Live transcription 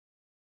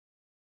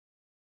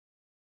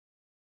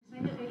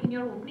in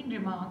your opening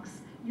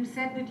remarks, you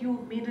said that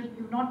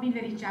you've not been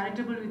very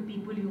charitable with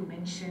people you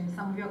mentioned,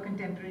 some of your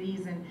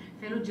contemporaries and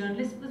fellow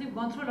journalists, because you've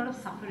gone through a lot of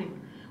suffering.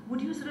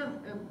 Would you sort of,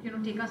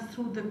 take us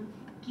through the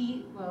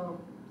key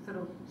sort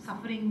of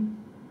suffering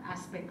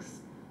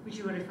aspects which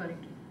you were referring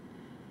to?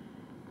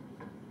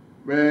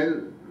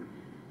 Well,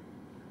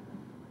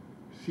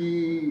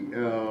 see,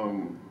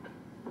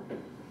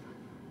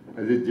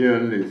 as a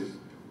journalist,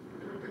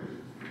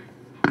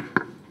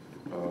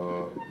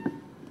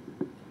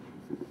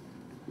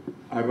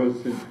 I was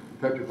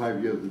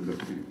 35 years in the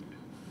field.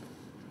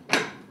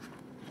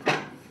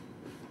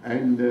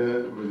 And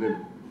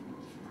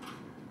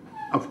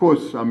of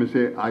course, I may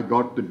say I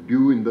got the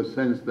due in the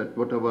sense that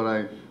whatever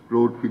I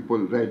wrote, people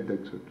read,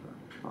 etc.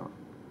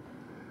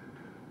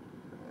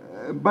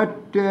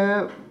 But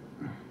there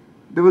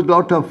was a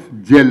lot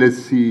of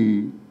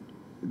jealousy,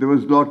 there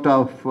was a lot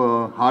of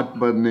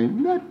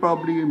heartburning. That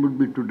probably would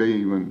be today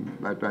even,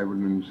 that I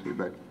wouldn't say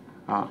that.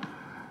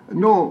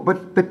 No,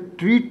 but the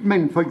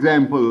treatment, for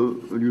example,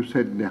 you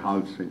said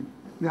Nihal Singh.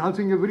 Nihal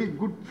Singh is a very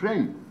good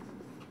friend.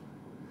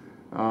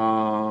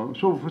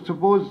 So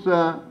suppose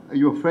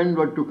your friend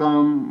were to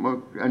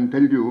come and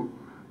tell you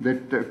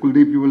that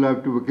Kuldip, you will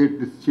have to vacate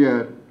this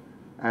chair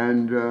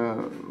and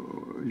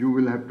you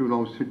will have to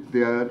now sit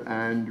there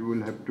and you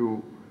will have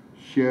to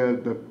share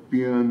the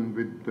peon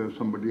with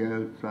somebody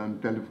else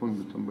and telephone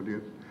with somebody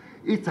else.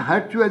 It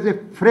hurts you as a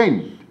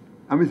friend.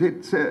 I mean,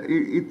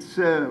 it's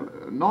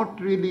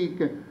not really...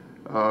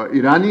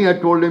 Irani had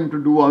told him to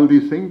do all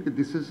these things.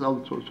 This is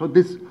also... So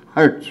this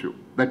hurts you.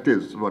 That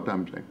is what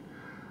I'm saying.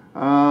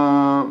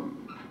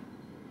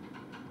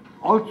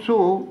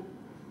 Also,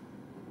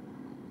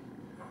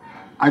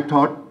 I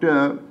thought,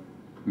 I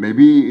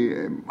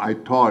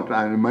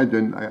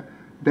imagined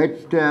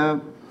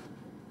that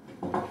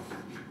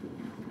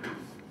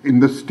in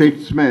the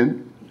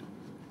Statesman,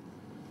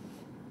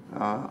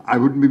 I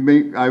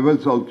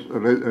was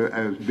also,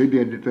 as daily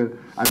editor,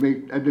 I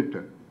made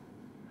editor.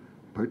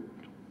 But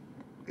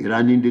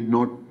Irani did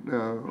not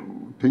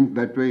think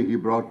that way. He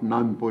brought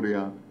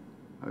Nanpuria.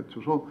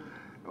 So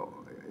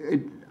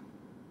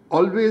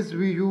always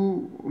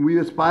we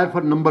aspire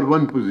for number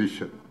one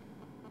position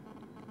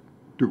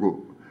to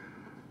go.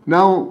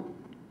 Now,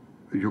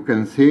 you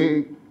can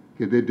say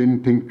they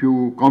didn't think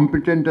you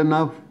competent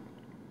enough.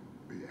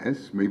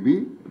 Yes,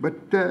 maybe.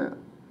 But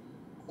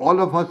all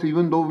of us,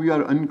 even though we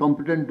are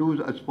incompetent,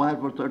 do aspire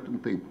for certain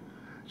things.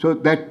 So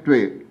that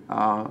way,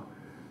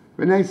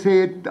 when I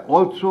say it,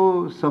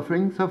 also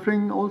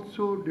suffering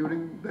also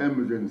during the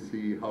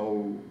emergency,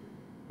 how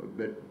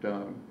that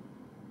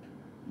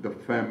the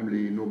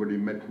family, nobody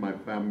met my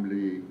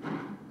family,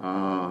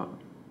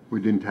 we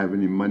didn't have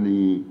any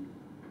money,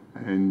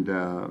 and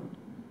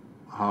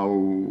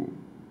how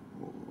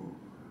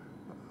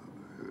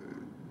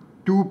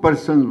two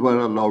persons were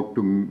allowed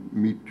to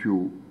meet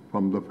you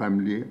from the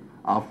family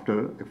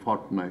after a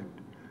fortnight.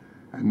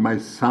 And my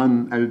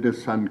son,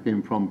 eldest son,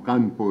 came from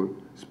Kanpur,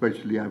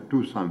 especially I have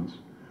two sons.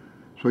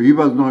 So he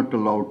was not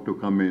allowed to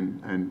come in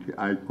and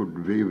I could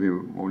wave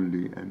him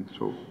only, and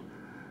so.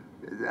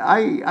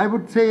 I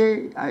would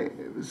say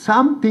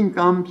something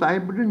comes, I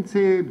wouldn't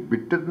say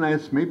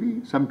bitterness,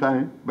 maybe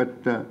sometime, but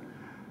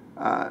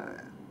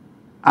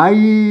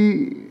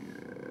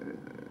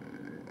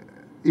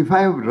if I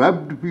have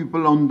rubbed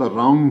people on the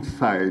wrong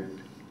side,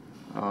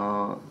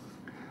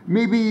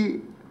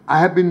 maybe I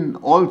have been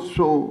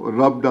also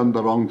rubbed on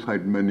the wrong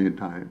side many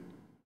times.